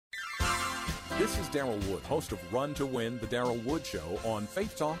This is Darrell Wood, host of Run to Win, the Darrell Wood Show on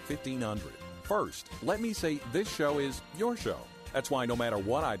Faith Talk 1500. First, let me say this show is your show. That's why no matter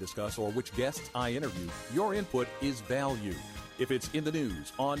what I discuss or which guests I interview, your input is valued. If it's in the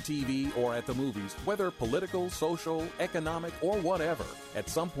news, on TV, or at the movies, whether political, social, economic, or whatever, at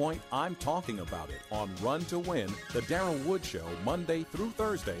some point I'm talking about it on Run to Win, the Darrell Wood Show, Monday through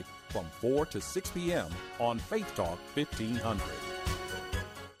Thursday from 4 to 6 p.m. on Faith Talk 1500.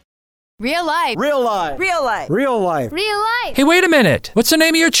 Real life. Real life. Real life. Real life. Real life. Hey, wait a minute. What's the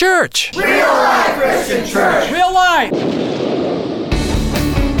name of your church? Real Life Christian Church. Real life.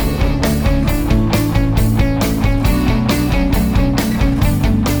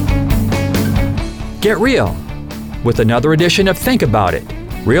 Get real with another edition of Think About It.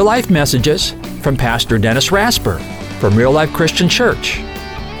 Real life messages from Pastor Dennis Rasper from Real Life Christian Church.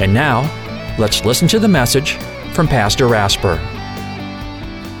 And now, let's listen to the message from Pastor Rasper.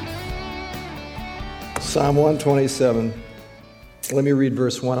 Psalm 127. Let me read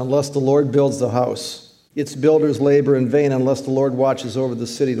verse 1. Unless the Lord builds the house, its builders labor in vain. Unless the Lord watches over the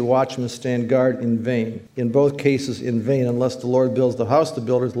city, the watchmen stand guard in vain. In both cases, in vain. Unless the Lord builds the house, the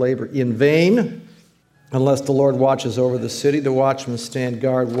builders labor in vain. Unless the Lord watches over the city, the watchmen stand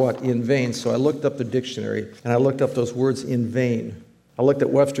guard, what? In vain. So I looked up the dictionary, and I looked up those words, in vain. I looked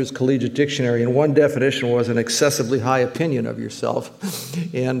at Webster's Collegiate Dictionary, and one definition was an excessively high opinion of yourself.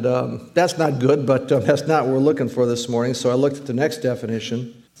 And that's not good, but that's not what we're looking for this morning. So I looked at the next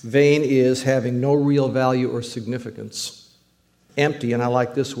definition. Vain is having no real value or significance. Empty, and I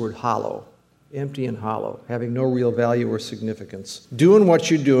like this word, hollow. Empty and hollow, having no real value or significance. Doing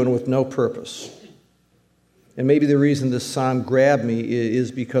what you're doing with no purpose. And maybe the reason this psalm grabbed me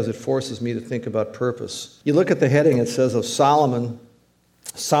is because it forces me to think about purpose. You look at the heading, it says of Solomon.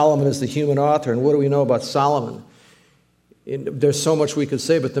 Solomon is the human author, and what do we know about Solomon? There's so much we could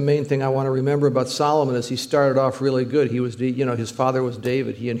say, but the main thing I want to remember about Solomon is he started off really good. He was, his father was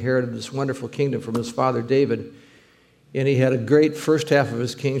David. He inherited this wonderful kingdom from his father David, and he had a great first half of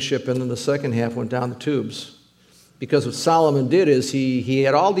his kingship, and then the second half went down the tubes. Because what Solomon did is he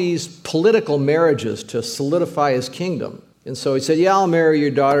had all these political marriages to solidify his kingdom. And so he said, yeah, I'll marry your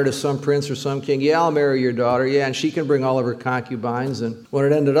daughter to some prince or some king. Yeah, I'll marry your daughter. Yeah, and she can bring all of her concubines. And when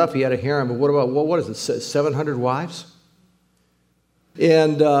it ended up, he had a harem. But what is it, 700 wives?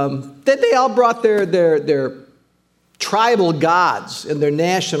 And then they all brought their tribal gods and their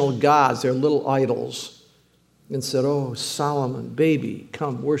national gods, their little idols, and said, oh, Solomon, baby,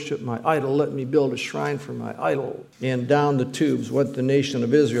 come worship my idol. Let me build a shrine for my idol. And down the tubes went the nation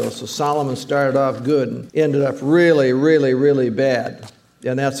of Israel. So Solomon started off good and ended up really, really, really bad.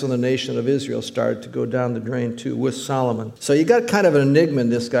 And that's when the nation of Israel started to go down the drain too with Solomon. So you got kind of an enigma in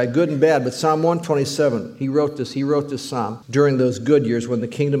this guy, good and bad. But Psalm 127, he wrote this psalm during those good years when the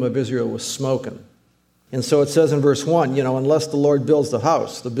kingdom of Israel was smoking. And so it says in verse 1, unless the Lord builds the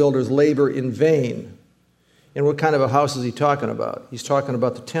house, the builders labor in vain. And what kind of a house is he talking about? He's talking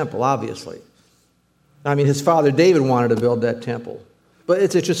about the temple, obviously. I mean, his father David wanted to build that temple. But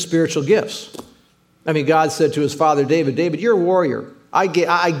it's just spiritual gifts. I mean, God said to his father David, David, you're a warrior. I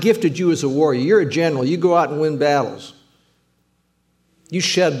gifted you as a warrior. You're a general. You go out and win battles. You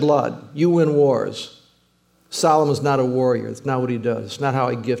shed blood. You win wars. Solomon's not a warrior. It's not what he does. It's not how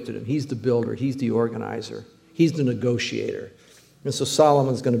I gifted him. He's the builder. He's the organizer. He's the negotiator. And so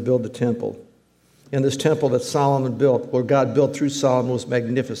Solomon's going to build the temple. And this temple that Solomon built, or God built through Solomon, was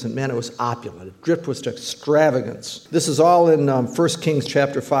magnificent. Man, it was opulent. It dripped with extravagance. This is all in 1 Kings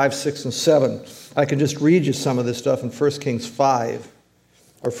chapter 5, 6, and 7. I can just read you some of this stuff in 1 Kings 5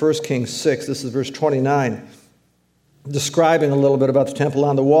 or 1 Kings 6. This is verse 29, describing a little bit about the temple.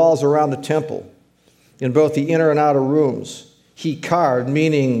 On the walls around the temple, in both the inner and outer rooms, he carved,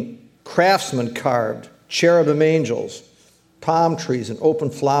 meaning craftsmen carved, cherubim angels, palm trees, and open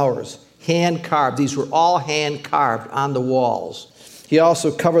flowers. Hand-carved. These were all hand-carved on the walls. He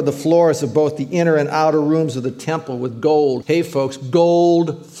also covered the floors of both the inner and outer rooms of the temple with gold. Hey, folks,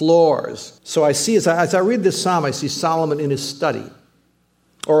 gold floors. So I see, as I read this psalm, I see Solomon in his study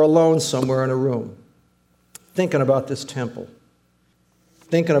or alone somewhere in a room, thinking about this temple,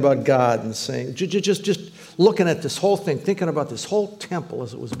 thinking about God and saying, just looking at this whole thing, thinking about this whole temple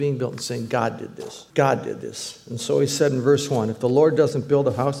as it was being built and saying, God did this. God did this. And so he said in verse 1, if the Lord doesn't build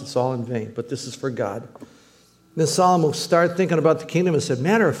a house, it's all in vain, but this is for God. Then Solomon started thinking about the kingdom and said,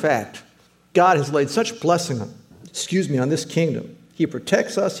 matter of fact, God has laid such blessing on this kingdom. He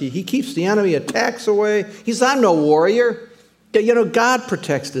protects us. He keeps the enemy attacks away. He says, I'm no warrior. God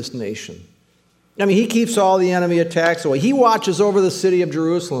protects this nation. I mean, he keeps all the enemy attacks away. He watches over the city of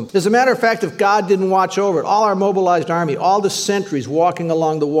Jerusalem. As a matter of fact, if God didn't watch over it, all our mobilized army, all the sentries walking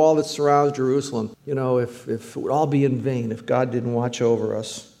along the wall that surrounds Jerusalem, if it would all be in vain if God didn't watch over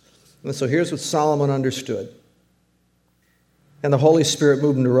us. And so here's what Solomon understood. And the Holy Spirit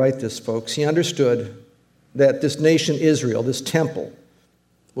moved him to write this, folks. He understood that this nation Israel, this temple,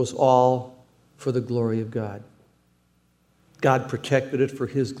 was all for the glory of God. God protected it for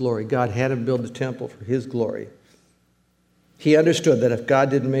His glory. God had him build the temple for His glory. He understood that if God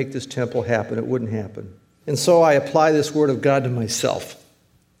didn't make this temple happen, it wouldn't happen. And so I apply this word of God to myself.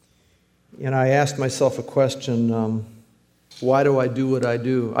 And I asked myself a question, why do I do what I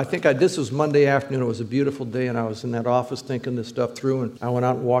do? This was Monday afternoon. It was a beautiful day, and I was in that office thinking this stuff through, and I went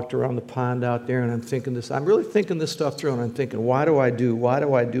out and walked around the pond out there, and I'm really thinking this stuff through, and I'm thinking, why do I do what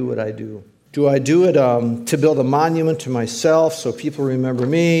I do? Do I do it to build a monument to myself so people remember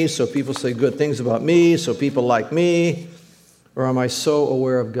me, so people say good things about me, so people like me? Or am I so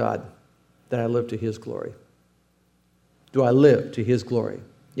aware of God that I live to His glory? Do I live to His glory?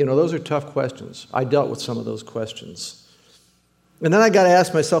 Those are tough questions. I dealt with some of those questions. And then I got to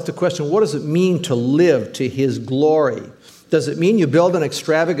ask myself the question, what does it mean to live to His glory? Does it mean you build an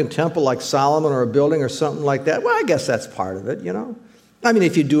extravagant temple like Solomon or a building or something like that? Well, I guess that's part of it, I mean,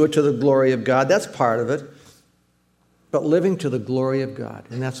 if you do it to the glory of God, that's part of it. But living to the glory of God,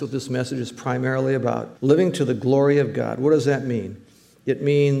 and that's what this message is primarily about. Living to the glory of God. What does that mean? It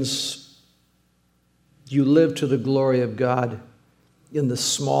means you live to the glory of God in the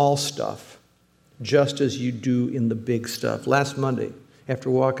small stuff, just as you do in the big stuff. Last Monday,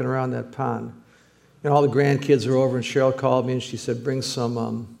 after walking around that pond, all the grandkids are over, and Cheryl called me, and she said, bring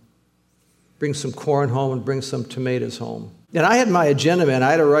some corn home and bring some tomatoes home. And I had my agenda, man.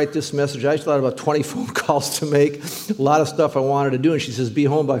 I had to write this message. I just thought about 20 phone calls to make, a lot of stuff I wanted to do. And she says, be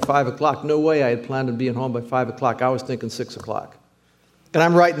home by 5 o'clock. No way I had planned on being home by 5 o'clock. I was thinking 6 o'clock. And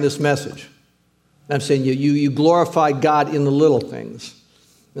I'm writing this message. I'm saying you glorify God in the little things.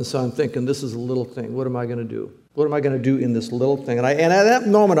 And so I'm thinking, this is a little thing. What am I going to do? What am I going to do in this little thing? And at that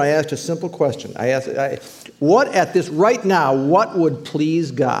moment, I asked a simple question. Right now, what would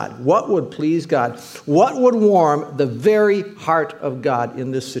please God? What would please God? What would warm the very heart of God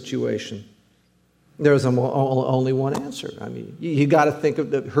in this situation? There's only one answer. I mean, you got to think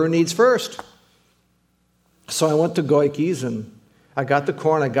of her needs first. So I went to Goike's, and I got the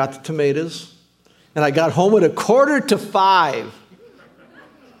corn, I got the tomatoes, and I got home at 4:45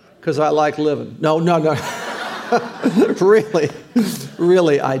 because I like living. No.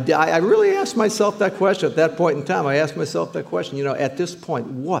 Really, I really asked myself that question at that point in time. I asked myself that question, at this point,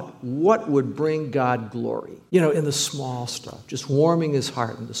 what would bring God glory? In the small stuff, just warming His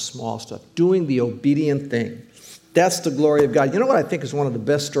heart in the small stuff, doing the obedient thing. That's the glory of God. You know what I think is one of the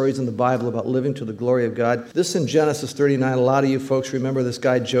best stories in the Bible about living to the glory of God? This in Genesis 39. A lot of you folks remember this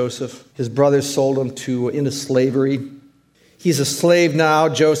guy Joseph. His brothers sold him into slavery. He's a slave now,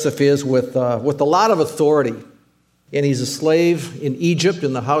 Joseph is, with a lot of authority. And he's a slave in Egypt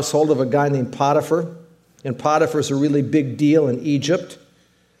in the household of a guy named Potiphar. And Potiphar's a really big deal in Egypt.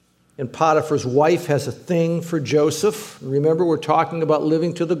 And Potiphar's wife has a thing for Joseph. Remember, we're talking about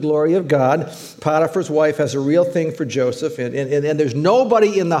living to the glory of God. Potiphar's wife has a real thing for Joseph. And there's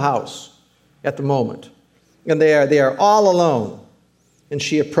nobody in the house at the moment. And they are all alone. And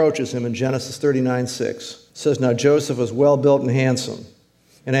she approaches him in Genesis 39:6. It says, now Joseph was well built and handsome.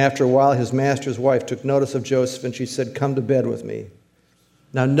 And after a while, his master's wife took notice of Joseph, and she said, come to bed with me.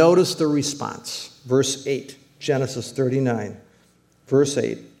 Now notice the response. Verse 8, Genesis 39, verse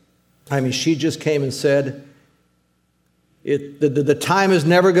 8. She just came and said, the time is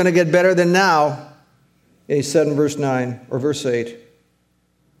never going to get better than now. And he said in verse 8,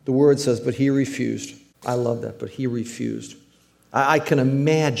 the word says, but he refused. I love that, but he refused. I can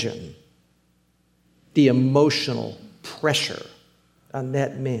imagine the emotional pressure on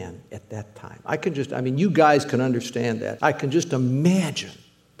that man at that time. You guys can understand that. I can just imagine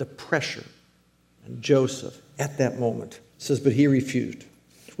the pressure on Joseph at that moment. It says, but he refused.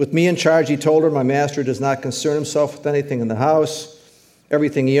 With me in charge, he told her, my master does not concern himself with anything in the house.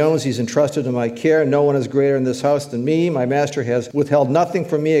 Everything he owns, he's entrusted to my care. No one is greater in this house than me. My master has withheld nothing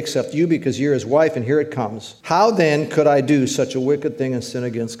from me except you because you're his wife, and here it comes. How then could I do such a wicked thing and sin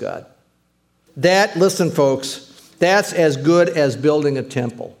against God? Listen, folks, that's as good as building a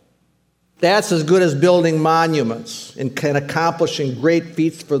temple. That's as good as building monuments and accomplishing great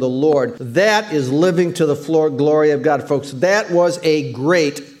feats for the Lord. That is living to the glory of God, folks. That was a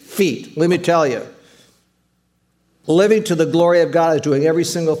great feat, let me tell you. living to the glory of God is doing every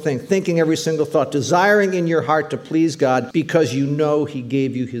single thing, thinking every single thought, desiring in your heart to please God because you know he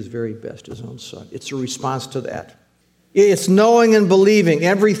gave you his very best, his own son. It's a response to that. It's knowing and believing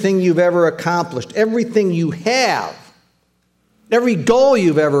everything you've ever accomplished, everything you have, every goal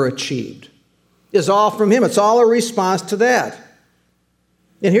you've ever achieved is all from him. It's all a response to that.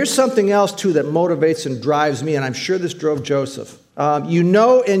 And here's something else, too, that motivates and drives me, and I'm sure this drove Joseph. You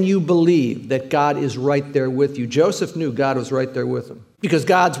know and you believe that God is right there with you. Joseph knew God was right there with him. Because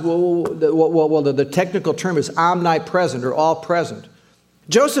God's, the technical term is omnipresent or all present.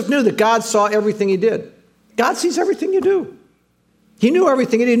 Joseph knew that God saw everything he did. God sees everything you do. He knew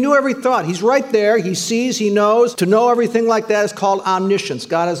everything. He knew every thought. He's right there. He sees. He knows. To know everything like that is called omniscience.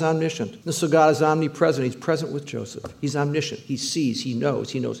 God is omniscient. And so God is omnipresent. He's present with Joseph. He's omniscient. He sees. He knows.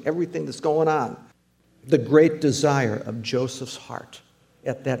 He knows everything that's going on. The great desire of Joseph's heart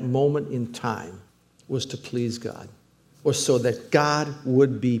at that moment in time was to please God, or so that God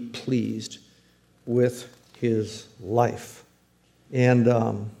would be pleased with his life. And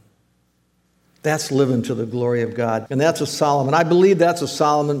that's living to the glory of God. And that's what Solomon, I believe that's what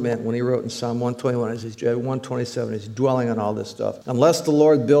Solomon meant when he wrote in Psalm 121, 127, he's dwelling on all this stuff. Unless the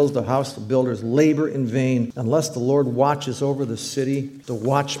Lord builds the house, the builders labor in vain. Unless the Lord watches over the city, the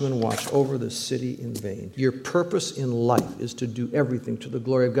watchmen watch over the city in vain. Your purpose in life is to do everything to the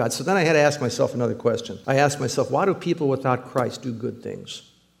glory of God. So then I had to ask myself another question. I asked myself, why do people without Christ do good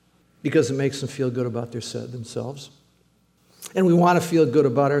things? Because it makes them feel good about themselves. And we want to feel good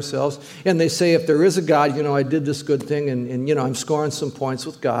about ourselves. And they say, if there is a God, I did this good thing, and I'm scoring some points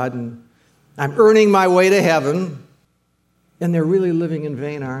with God, and I'm earning my way to heaven. And they're really living in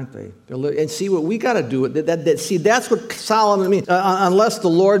vain, aren't they? And see, what we got to do, that's what Solomon means. Unless the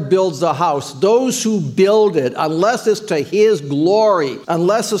Lord builds the house, those who build it, unless it's to his glory,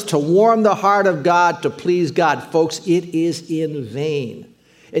 unless it's to warm the heart of God, to please God, folks, it is in vain.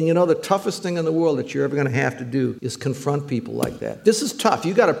 And the toughest thing in the world that you're ever going to have to do is confront people like that. This is tough.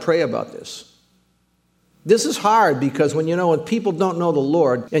 You got to pray about this. This is hard because when people don't know the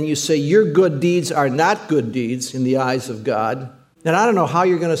Lord and you say your good deeds are not good deeds in the eyes of God, and I don't know how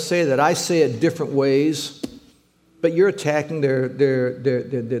you're going to say that. I say it different ways, but you're attacking their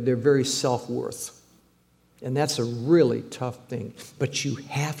very self-worth. And that's a really tough thing. But you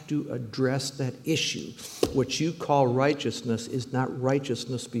have to address that issue. What you call righteousness is not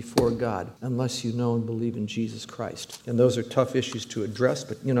righteousness before God unless you know and believe in Jesus Christ. And those are tough issues to address,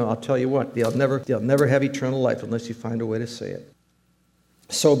 but I'll tell you what, they'll never have eternal life unless you find a way to say it.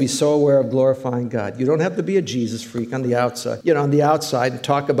 So be so aware of glorifying God. You don't have to be a Jesus freak on the outside. And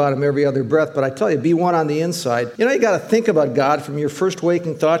talk about him every other breath. But I tell you, be one on the inside. You got to think about God from your first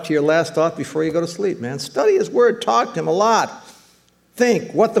waking thought to your last thought before you go to sleep, man. Study his word. Talk to him a lot.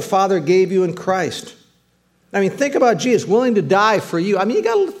 Think what the Father gave you in Christ. Think about Jesus willing to die for you. You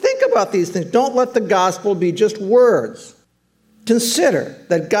got to think about these things. Don't let the gospel be just words. Consider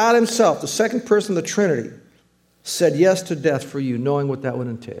that God himself, the second person of the Trinity, said yes to death for you, knowing what that would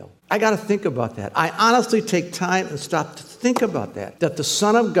entail. I got to think about that. I honestly take time and stop to think about that. That the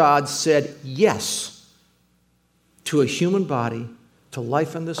Son of God said yes to a human body, to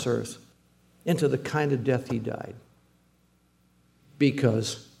life on this earth, and to the kind of death he died.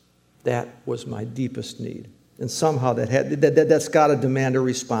 Because that was my deepest need. And somehow that's got to demand a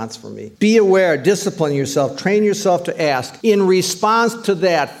response from me. Be aware, discipline yourself, train yourself to ask. In response to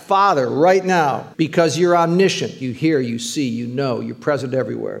that, Father, right now, because you're omniscient, you hear, you see, you know, you're present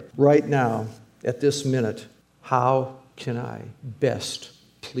everywhere. Right now, at this minute, how can I best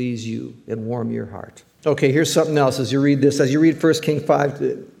please you and warm your heart? Okay, here's something else as you read this. As you read 1 Kings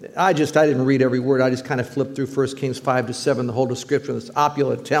 5, I didn't read every word. I just kind of flipped through 1 Kings 5 to 7, the whole description of this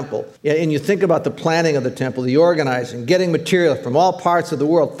opulent temple. And you think about the planning of the temple, the organizing, getting material from all parts of the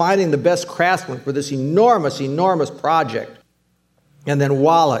world, finding the best craftsmen for this enormous, enormous project. And then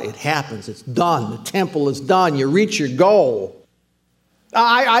voila, it happens. It's done. The temple is done. You reach your goal.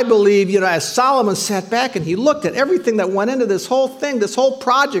 I believe, as Solomon sat back and he looked at everything that went into this whole thing, this whole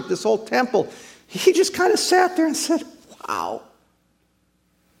project, this whole temple, he just kind of sat there and said, wow,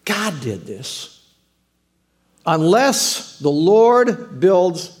 God did this. Unless the Lord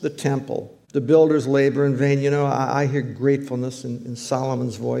builds the temple, the builders labor in vain. I hear gratefulness in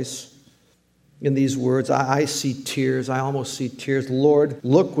Solomon's voice in these words. I see tears. I almost see tears. Lord,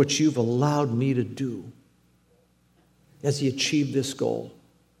 look what you've allowed me to do as he achieved this goal.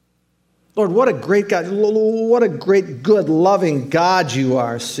 Lord, what a great God, what a great, good, loving God you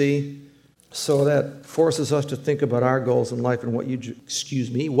are, see? So that forces us to think about our goals in life and what you've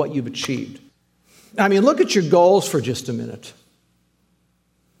achieved. Look at your goals for just a minute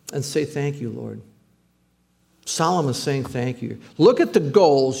and say, thank you, Lord. Solomon's saying thank you. Look at the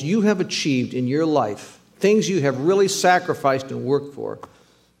goals you have achieved in your life, things you have really sacrificed and worked for,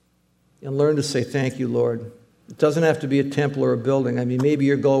 and learn to say thank you, Lord. It doesn't have to be a temple or a building. I mean, maybe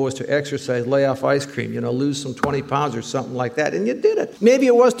your goal was to exercise, lay off ice cream, lose some 20 pounds or something like that, and you did it. Maybe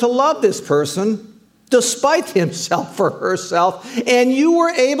it was to love this person despite himself or herself, and you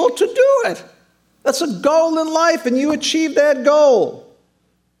were able to do it. That's a goal in life, and you achieved that goal.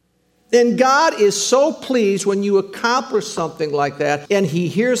 And God is so pleased when you accomplish something like that, and He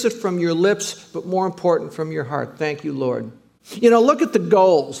hears it from your lips, but more important, from your heart. Thank you, Lord. Look at the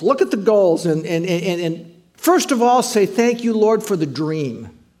goals. Look at the goals, and first of all, say, thank you, Lord, for the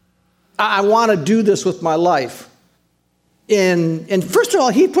dream. I want to do this with my life. And first of all,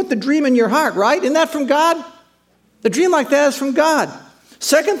 He put the dream in your heart, right? Isn't that from God? The dream like that is from God.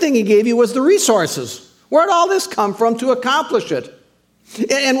 Second thing He gave you was the resources. Where'd all this come from to accomplish it?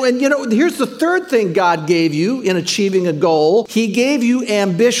 And here's the third thing God gave you in achieving a goal. He gave you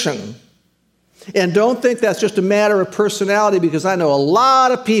ambition. And don't think that's just a matter of personality, because I know a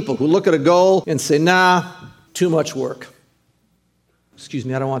lot of people who look at a goal and say, nah, too much work. Excuse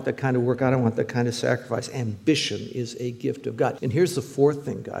me, I don't want that kind of work. I don't want that kind of sacrifice. Ambition is a gift of God. And here's the fourth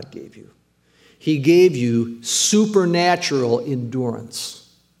thing God gave you. He gave you supernatural endurance.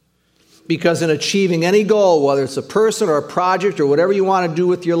 Because in achieving any goal, whether it's a person or a project or whatever you want to do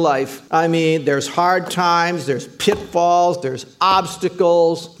with your life, there's hard times, there's pitfalls, there's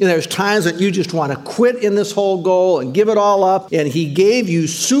obstacles. There's times that you just want to quit in this whole goal and give it all up. And He gave you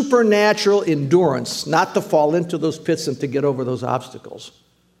supernatural endurance, not to fall into those pits and to get over those obstacles.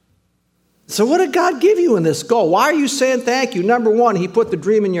 So what did God give you in this goal? Why are you saying thank you? Number one, He put the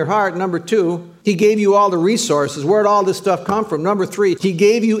dream in your heart. Number two, He gave you all the resources. Where'd all this stuff come from? Number three, He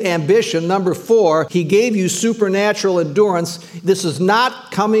gave you ambition. Number four, He gave you supernatural endurance. This is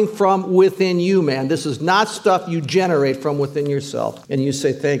not coming from within you, man. This is not stuff you generate from within yourself. And you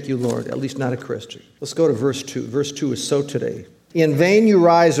say, thank you, Lord, at least not a Christian. Let's go to verse 2. Verse 2 is so today. In vain you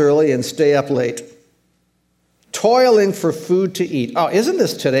rise early and stay up late, toiling for food to eat. Oh, isn't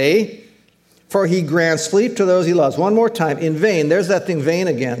this today? For He grants sleep to those He loves. One more time. In vain. There's that thing, vain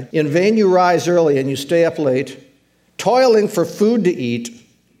again. In vain you rise early and you stay up late, toiling for food to eat,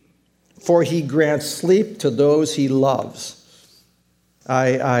 for He grants sleep to those He loves.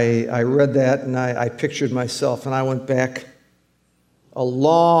 I read that and I pictured myself, and I went back a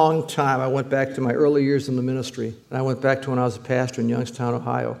long time. I went back to my early years in the ministry, and I went back to when I was a pastor in Youngstown,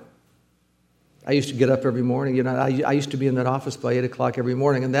 Ohio. I used to get up every morning. I used to be in that office by 8 o'clock every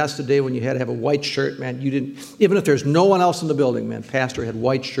morning, and that's the day when you had to have a white shirt, man. You didn't, even if there's no one else in the building, man, pastor had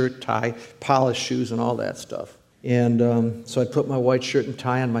white shirt, tie, polished shoes, and all that stuff. And so I'd put my white shirt and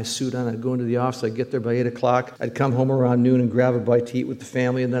tie on, my suit on. I'd go into the office. I'd get there by 8 o'clock. I'd come home around noon and grab a bite to eat with the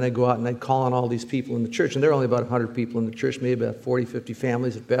family, and then I'd go out and I'd call on all these people in the church. And there were only about 100 people in the church, maybe about 40, 50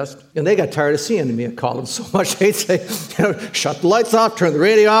 families at best. And they got tired of seeing me. I called them so much, they'd say, shut the lights off, turn the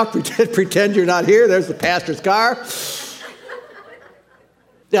radio off, pretend you're not here. There's the pastor's car.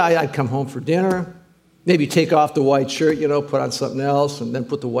 Yeah, I'd come home for dinner. Maybe take off the white shirt, put on something else, and then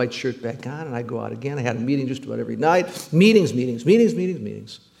put the white shirt back on, and I'd go out again. I had a meeting just about every night. Meetings.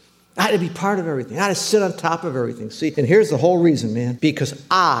 I had to be part of everything. I had to sit on top of everything. See, and here's the whole reason, man. Because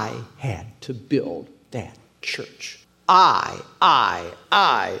I had to build that church. I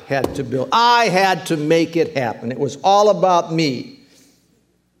had to build. I had to make it happen. It was all about me.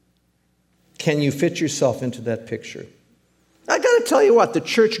 Can you fit yourself into that picture? I got to tell you what, the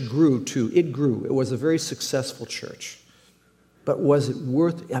church grew too. It grew. It was a very successful church. But was it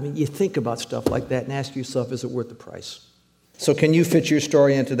worth, you think about stuff like that and ask yourself, is it worth the price? So can you fit your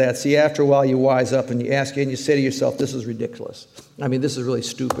story into that? See, after a while you wise up and you ask and you say to yourself, this is ridiculous. This is really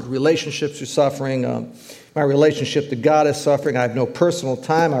stupid. Relationships are suffering. My relationship to God is suffering. I have no personal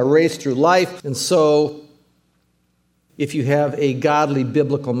time. I race through life. And so if you have a godly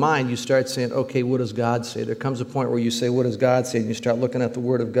biblical mind, you start saying, okay, what does God say? There comes a point where you say, what does God say? And you start looking at the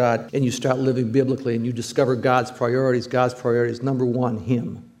Word of God, and you start living biblically, and you discover God's priorities. God's priorities, number one,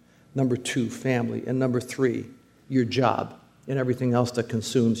 Him. Number two, family. And number three, your job and everything else that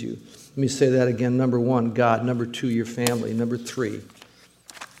consumes you. Let me say that again. Number one, God. Number two, your family. Number three,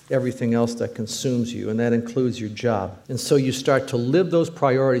 everything else that consumes you, and that includes your job. And so you start to live those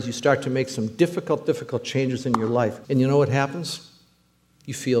priorities. You start to make some difficult changes in your life. And you know what happens?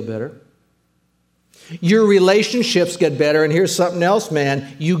 You feel better. Your relationships get better. And here's something else,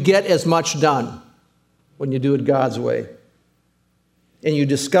 man. You get as much done when you do it God's way. And you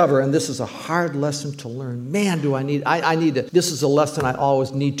discover, and this is a hard lesson to learn. Man, do I need to, this is a lesson I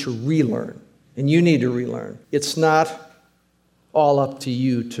always need to relearn. And you need to relearn. It's not all up to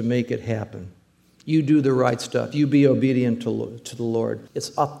you to make it happen. You do the right stuff. You be obedient to the Lord.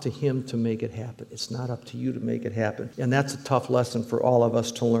 It's up to Him to make it happen. It's not up to you to make it happen. And that's a tough lesson for all of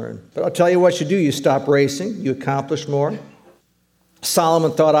us to learn. But I'll tell you what you do. You stop racing. You accomplish more.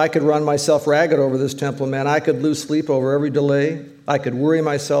 Solomon thought, I could run myself ragged over this temple, man. I could lose sleep over every delay. I could worry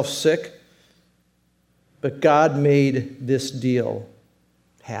myself sick. But God made this deal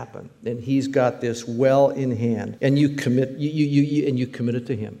happen, and He's got this well in hand. And you commit, and you commit it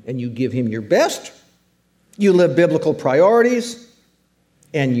to Him, and you give Him your best. You live biblical priorities,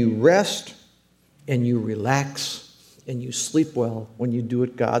 and you rest, and you relax, and you sleep well when you do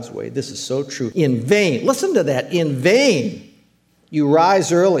it God's way. This is so true. In vain, listen to that. In vain, you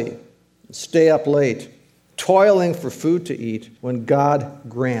rise early, and stay up late, toiling for food to eat, when God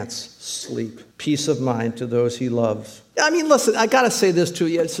grants sleep, peace of mind to those He loves. I mean, listen, I got to say this to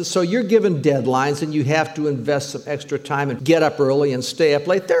you. So you're given deadlines, and you have to invest some extra time and get up early and stay up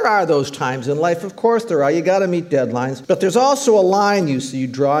late. There are those times in life. Of course there are. You got to meet deadlines. But there's also a line you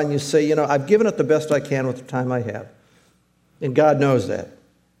draw, and you say, I've given it the best I can with the time I have. And God knows that.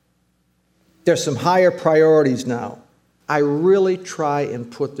 There's some higher priorities now. I really try and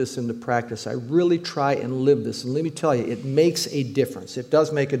put this into practice. I really try and live this. And let me tell you, it makes a difference. It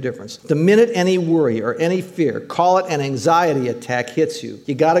does make a difference. The minute any worry or any fear, call it an anxiety attack, hits you,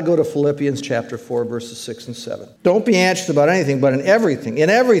 you got to go to Philippians chapter 4, verses 6 and 7. Don't be anxious about anything, but in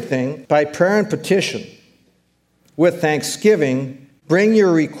everything, by prayer and petition, with thanksgiving, bring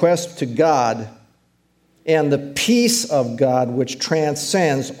your request to God, and the peace of God, which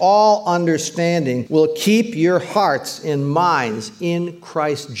transcends all understanding, will keep your hearts and minds in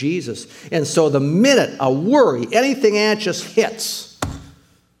Christ Jesus. And so the minute a worry, anything anxious hits,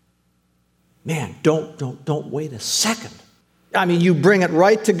 man, don't wait a second. I mean, you bring it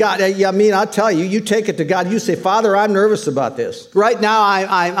right to God. I mean, I'll tell you, you take it to God. You say, Father, I'm nervous about this. Right now,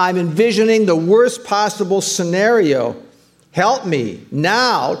 I'm envisioning the worst possible scenario. Help me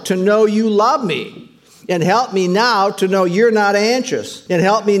now to know you love me. And help me now to know you're not anxious. And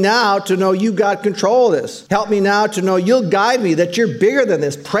help me now to know you got control of this. Help me now to know you'll guide me, that you're bigger than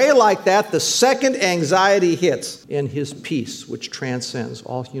this. Pray like that the second anxiety hits. And His peace, which transcends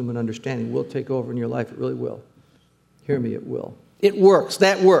all human understanding, will take over in your life. It really will. Hear me, it will. It works.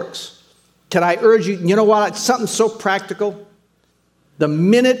 That works. Can I urge you, you know what? It's something so practical. The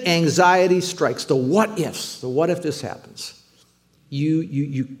minute anxiety strikes, the what if this happens,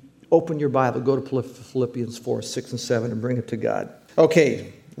 you open your Bible, go to Philippians 4, 6, and 7, and bring it to God.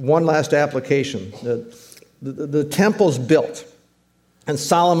 Okay, one last application. The temple's built. And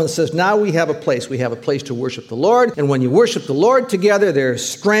Solomon says, now we have a place. We have a place to worship the Lord. And when you worship the Lord together, there's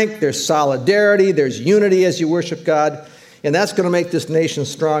strength, there's solidarity, there's unity as you worship God. And that's going to make this nation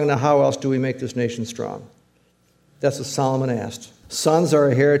strong. Now, how else do we make this nation strong? That's what Solomon asked. Sons are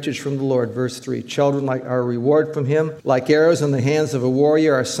a heritage from the Lord, verse 3. Children are a reward from Him. Like arrows in the hands of a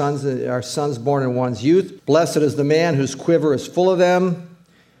warrior are sons born in one's youth. Blessed is the man whose quiver is full of them.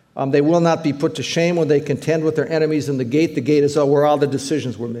 They will not be put to shame when they contend with their enemies in the gate. The gate is where all the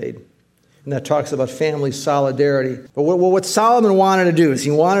decisions were made. And that talks about family solidarity. But what Solomon wanted to do is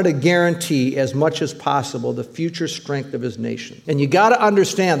he wanted to guarantee as much as possible the future strength of his nation. And you got to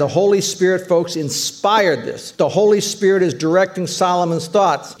understand, the Holy Spirit, folks, inspired this. The Holy Spirit is directing Solomon's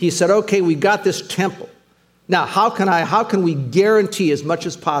thoughts. He said, okay, we got this temple. Now, how can we guarantee as much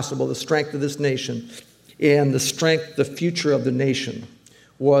as possible the strength of this nation? And the future of the nation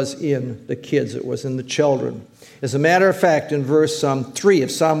was in the kids. It was in the children. As a matter of fact, in verse 3 of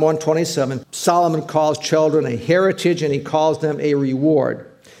Psalm 127, Solomon calls children a heritage and he calls them a reward.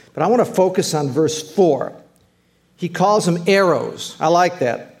 But I want to focus on verse 4. He calls them arrows. I like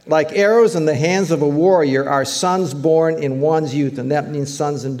that. Like arrows in the hands of a warrior are sons born in one's youth, and that means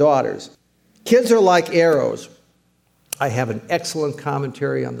sons and daughters. Kids are like arrows. I have an excellent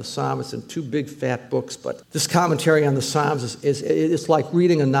commentary on the Psalms. It's in 2 big fat books, but this commentary on the Psalms is like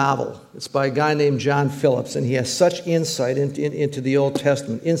reading a novel. It's by a guy named John Phillips, and he has such insight into the Old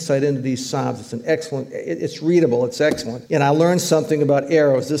Testament, insight into these Psalms. It's readable, it's excellent. And I learned something about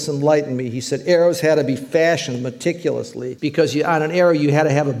arrows. This enlightened me. He said arrows had to be fashioned meticulously because on an arrow you had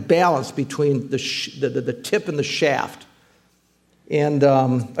to have a balance between the tip and the shaft. And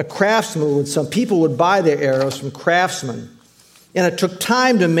a craftsman some people would buy their arrows from craftsmen. And it took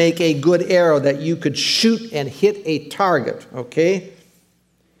time to make a good arrow that you could shoot and hit a target, okay?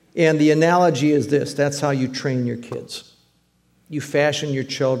 And the analogy is this. That's how you train your kids. You fashion your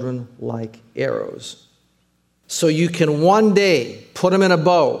children like arrows. So you can one day put them in a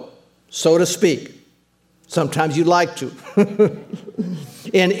bow, so to speak. Sometimes you'd like to.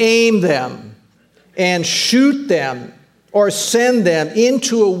 And aim them and shoot them or send them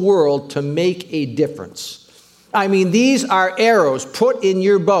into a world to make a difference. I mean, these are arrows put in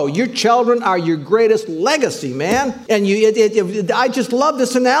your bow. Your children are your greatest legacy, man. And I just love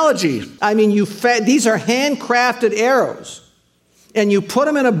this analogy. I mean, these are handcrafted arrows. And you put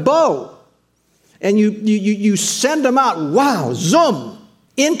them in a bow. And you send them out, wow, zoom,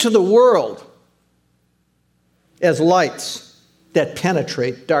 into the world as lights that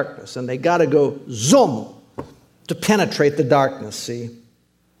penetrate darkness. And they got to go zoom to penetrate the darkness, see?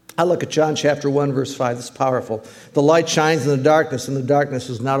 I look at John chapter 1, verse 5. This is powerful. The light shines in the darkness, and the darkness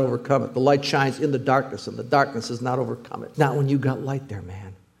has not overcome it. The light shines in the darkness, and the darkness has not overcome it. Not when you got light there,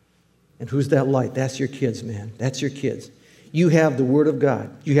 man. And who's that light? That's your kids, man. That's your kids. You have the Word of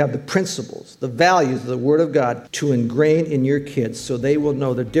God. You have the principles, the values of the Word of God to ingrain in your kids so they will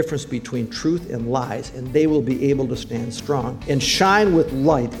know the difference between truth and lies, and they will be able to stand strong and shine with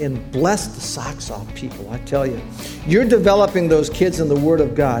light and bless the socks off people. I tell you, you're developing those kids in the Word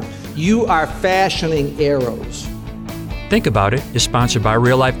of God. You are fashioning arrows. Think About It is sponsored by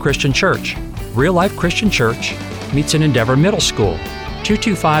Real Life Christian Church. Real Life Christian Church meets in Endeavor Middle School,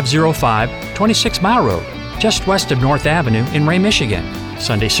 22505 26 Mile Road, just west of North Avenue in Ray, Michigan.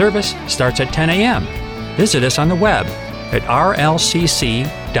 Sunday service starts at 10 a.m. Visit us on the web at rlcc.us.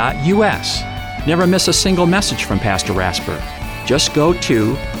 Never miss a single message from Pastor Rasper. Just go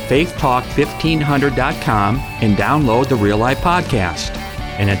to faithtalk1500.com and download the Real Life Podcast.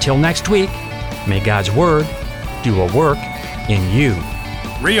 And until next week, may God's Word do a work in you.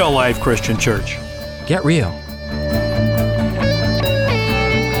 Real Life Christian Church. Get real.